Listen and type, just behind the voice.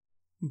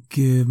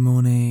Good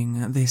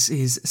morning, this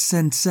is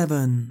Send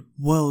 7,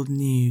 World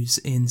News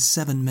in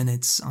 7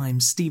 minutes. I'm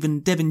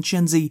Stephen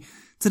DeVincenzi.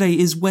 Today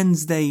is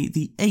Wednesday,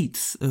 the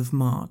 8th of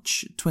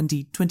March,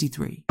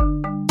 2023.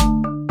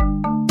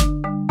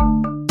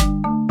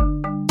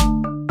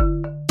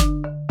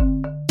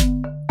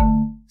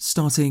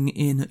 Starting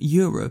in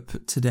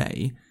Europe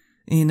today,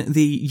 in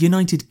the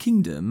United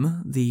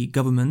Kingdom, the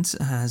government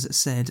has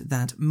said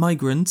that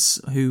migrants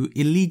who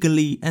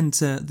illegally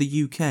enter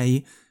the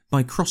UK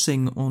by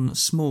crossing on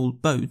small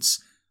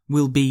boats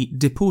will be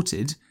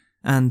deported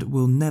and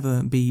will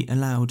never be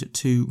allowed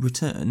to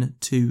return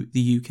to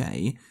the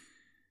UK.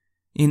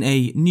 In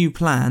a new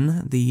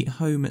plan, the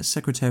Home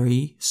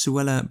Secretary,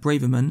 Suella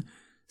Braverman,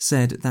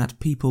 said that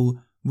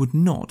people would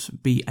not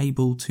be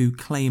able to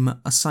claim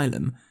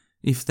asylum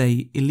if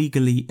they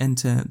illegally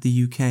enter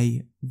the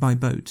UK by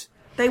boat.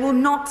 They will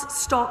not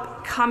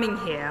stop coming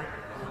here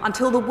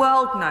until the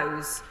world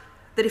knows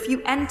that if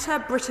you enter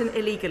Britain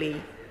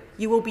illegally,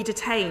 you will be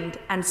detained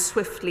and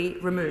swiftly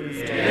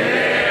removed.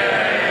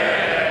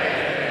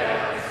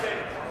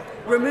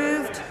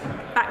 Removed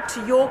back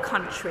to your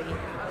country,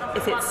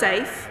 if it's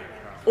safe,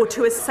 or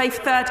to a safe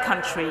third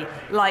country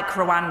like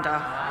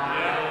Rwanda.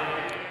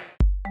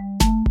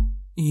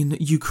 In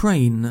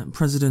Ukraine,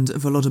 President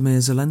Volodymyr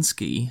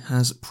Zelensky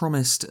has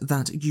promised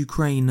that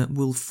Ukraine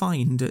will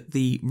find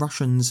the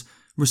Russians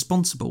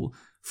responsible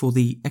for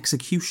the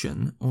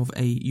execution of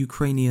a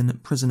Ukrainian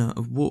prisoner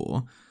of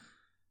war.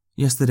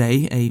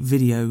 Yesterday, a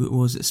video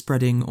was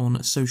spreading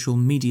on social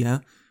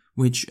media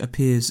which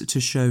appears to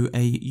show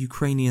a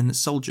Ukrainian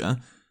soldier,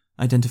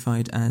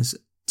 identified as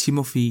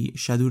Timofey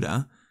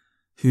Shadura,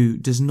 who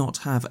does not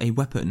have a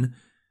weapon,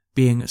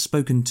 being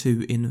spoken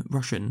to in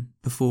Russian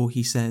before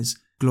he says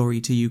 "Glory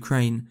to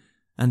Ukraine"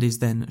 and is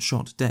then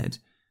shot dead.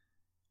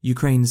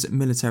 Ukraine's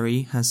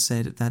military has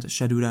said that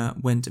Shadura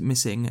went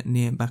missing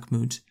near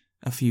Bakhmut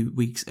a few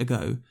weeks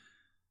ago.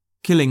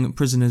 Killing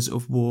prisoners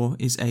of war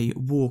is a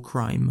war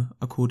crime,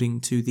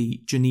 according to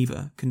the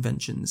Geneva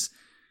Conventions.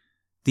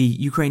 The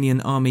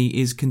Ukrainian army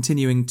is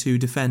continuing to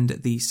defend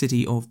the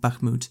city of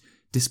Bakhmut,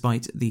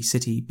 despite the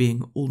city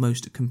being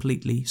almost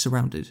completely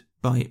surrounded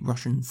by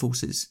Russian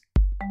forces.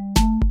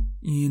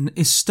 In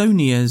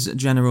Estonia's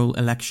general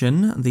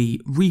election,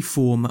 the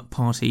Reform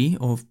Party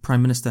of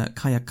Prime Minister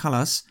Kaja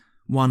Kallas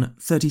won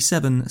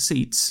 37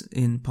 seats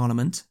in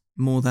parliament,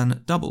 more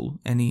than double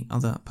any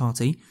other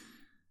party.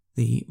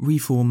 The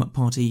Reform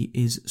Party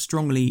is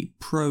strongly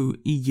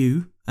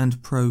pro-EU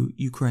and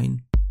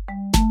pro-Ukraine.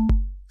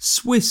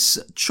 Swiss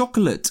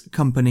chocolate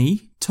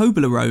company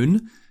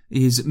Toblerone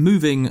is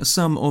moving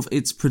some of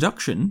its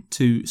production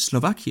to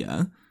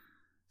Slovakia.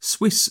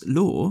 Swiss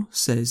law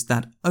says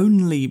that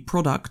only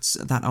products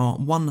that are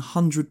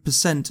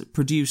 100%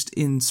 produced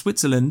in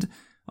Switzerland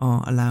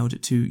are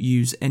allowed to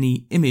use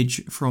any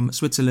image from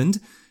Switzerland,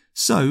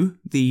 so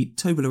the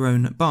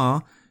Toblerone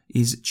bar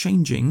is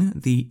changing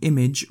the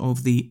image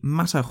of the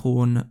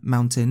Matterhorn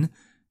mountain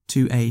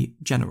to a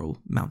general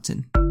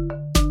mountain.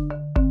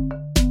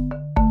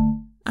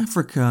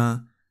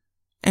 Africa.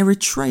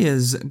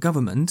 Eritrea's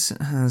government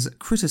has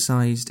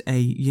criticised a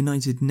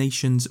United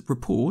Nations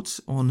report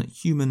on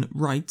human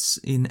rights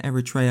in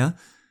Eritrea,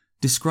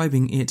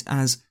 describing it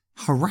as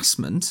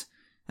harassment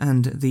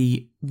and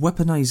the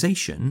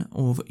weaponization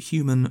of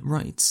human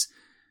rights.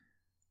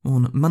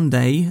 On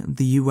Monday,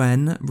 the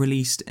UN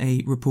released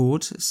a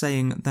report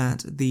saying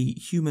that the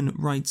human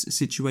rights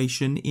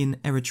situation in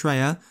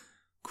Eritrea,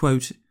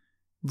 quote,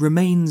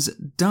 remains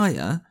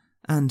dire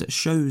and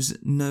shows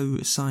no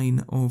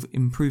sign of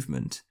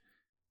improvement.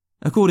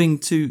 According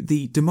to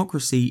the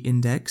Democracy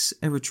Index,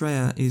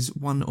 Eritrea is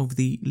one of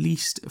the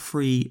least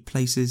free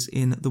places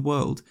in the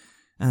world,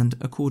 and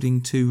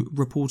according to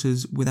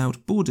Reporters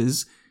Without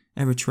Borders,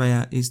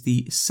 Eritrea is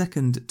the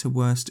second to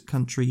worst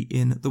country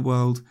in the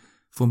world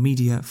for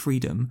media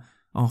freedom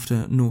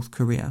after North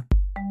Korea.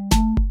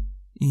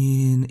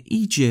 In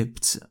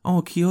Egypt,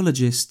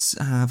 archaeologists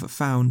have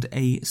found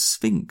a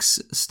Sphinx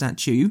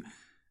statue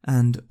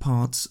and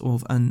parts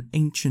of an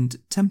ancient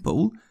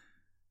temple.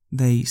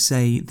 They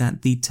say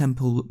that the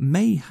temple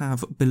may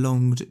have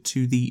belonged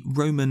to the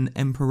Roman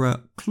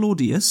Emperor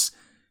Claudius,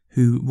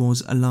 who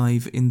was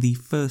alive in the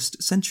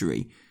 1st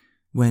century,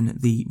 when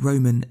the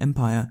Roman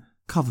Empire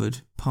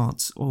covered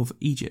parts of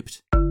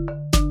Egypt.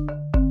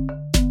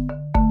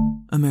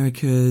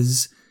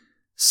 America's.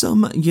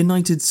 Some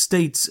United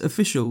States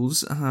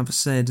officials have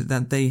said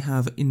that they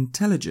have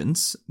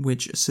intelligence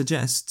which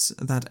suggests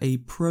that a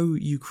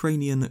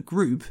pro-Ukrainian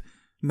group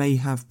may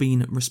have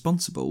been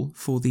responsible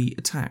for the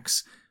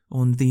attacks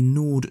on the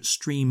Nord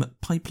Stream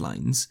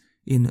pipelines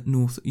in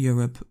North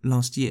Europe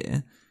last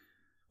year.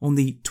 On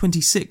the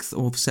 26th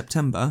of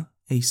September,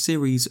 a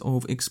series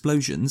of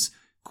explosions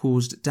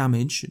caused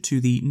damage to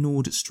the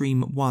Nord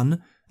Stream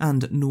 1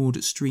 and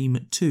Nord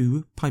Stream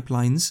 2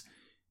 pipelines,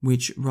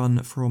 which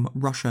run from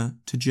Russia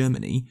to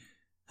Germany.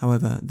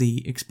 However,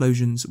 the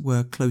explosions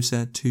were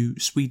closer to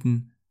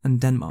Sweden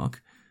and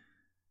Denmark.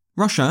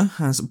 Russia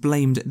has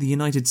blamed the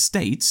United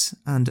States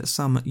and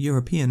some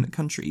European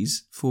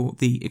countries for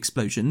the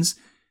explosions,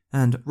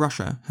 and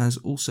Russia has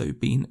also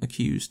been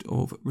accused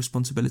of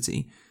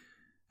responsibility.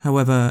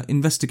 However,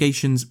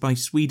 investigations by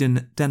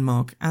Sweden,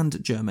 Denmark,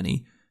 and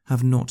Germany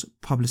have not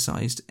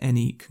publicized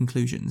any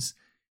conclusions.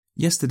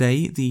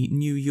 Yesterday, the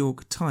New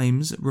York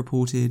Times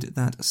reported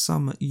that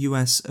some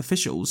US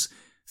officials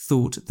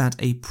thought that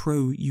a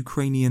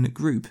pro-Ukrainian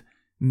group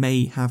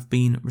may have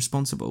been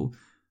responsible,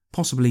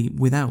 possibly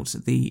without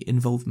the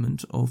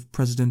involvement of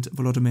President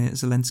Volodymyr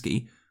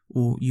Zelensky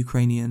or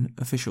Ukrainian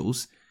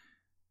officials.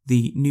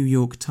 The New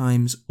York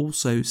Times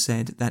also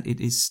said that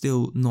it is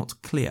still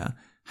not clear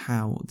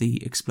how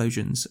the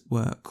explosions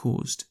were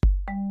caused.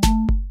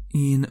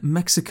 In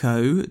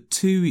Mexico,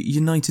 2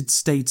 United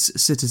States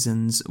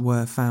citizens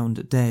were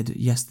found dead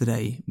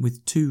yesterday,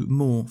 with 2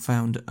 more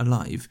found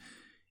alive.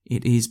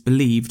 It is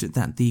believed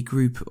that the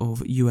group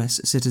of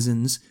US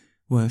citizens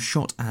were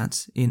shot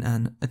at in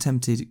an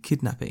attempted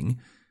kidnapping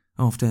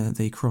after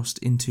they crossed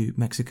into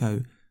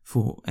Mexico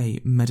for a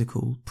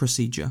medical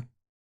procedure.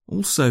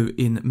 Also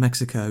in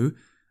Mexico,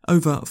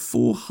 over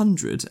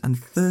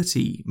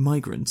 430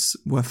 migrants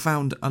were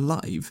found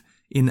alive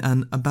in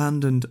an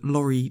abandoned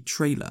lorry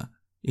trailer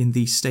in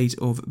the state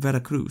of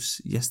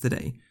Veracruz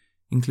yesterday,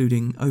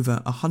 including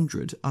over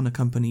 100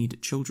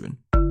 unaccompanied children.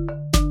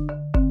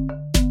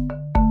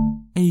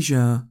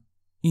 Asia.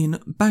 In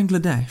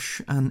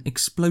Bangladesh, an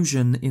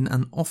explosion in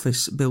an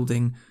office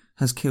building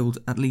has killed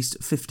at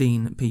least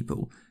 15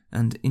 people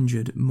and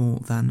injured more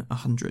than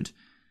 100.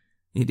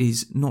 It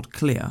is not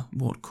clear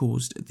what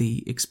caused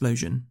the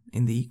explosion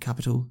in the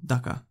capital,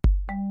 Dhaka.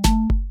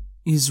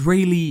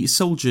 Israeli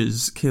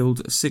soldiers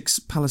killed 6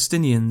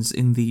 Palestinians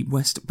in the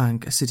West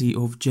Bank city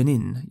of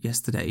Jenin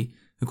yesterday,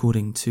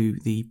 according to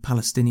the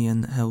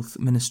Palestinian Health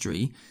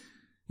Ministry.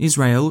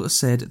 Israel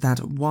said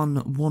that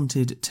one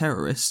wanted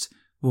terrorist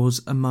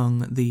was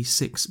among the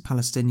 6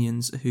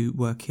 Palestinians who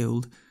were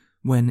killed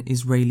when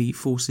Israeli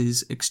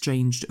forces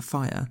exchanged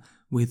fire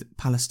with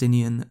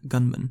Palestinian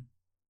gunmen.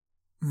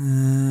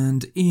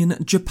 And in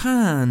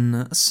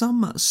Japan,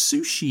 some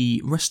sushi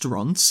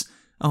restaurants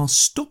are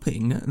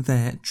stopping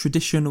their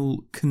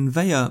traditional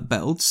conveyor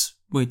belts,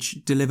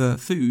 which deliver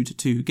food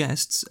to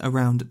guests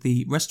around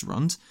the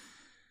restaurant.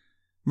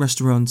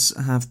 Restaurants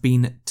have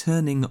been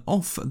turning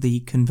off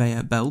the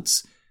conveyor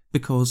belts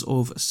because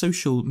of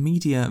social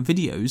media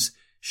videos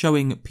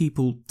showing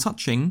people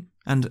touching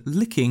and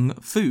licking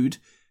food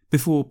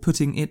before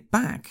putting it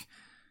back.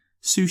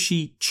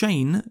 Sushi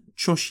chain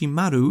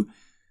Choshimaru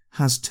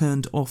has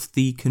turned off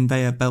the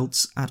conveyor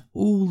belts at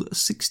all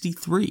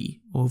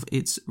 63 of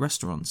its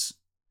restaurants.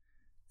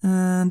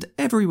 And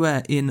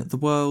everywhere in the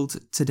world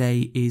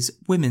today is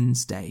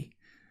Women's Day.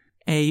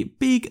 A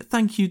big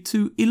thank you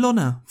to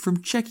Ilona from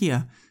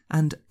Czechia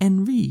and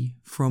Henri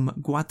from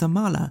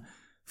Guatemala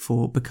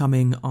for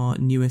becoming our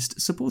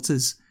newest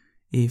supporters.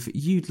 If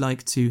you'd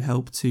like to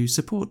help to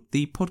support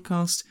the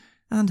podcast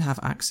and have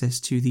access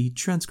to the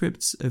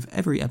transcripts of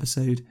every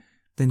episode,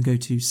 then go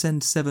to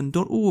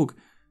send7.org.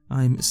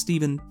 I'm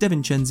Stephen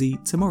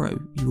DeVincenzi. Tomorrow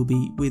you will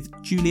be with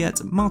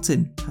Juliet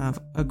Martin. Have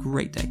a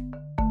great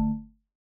day.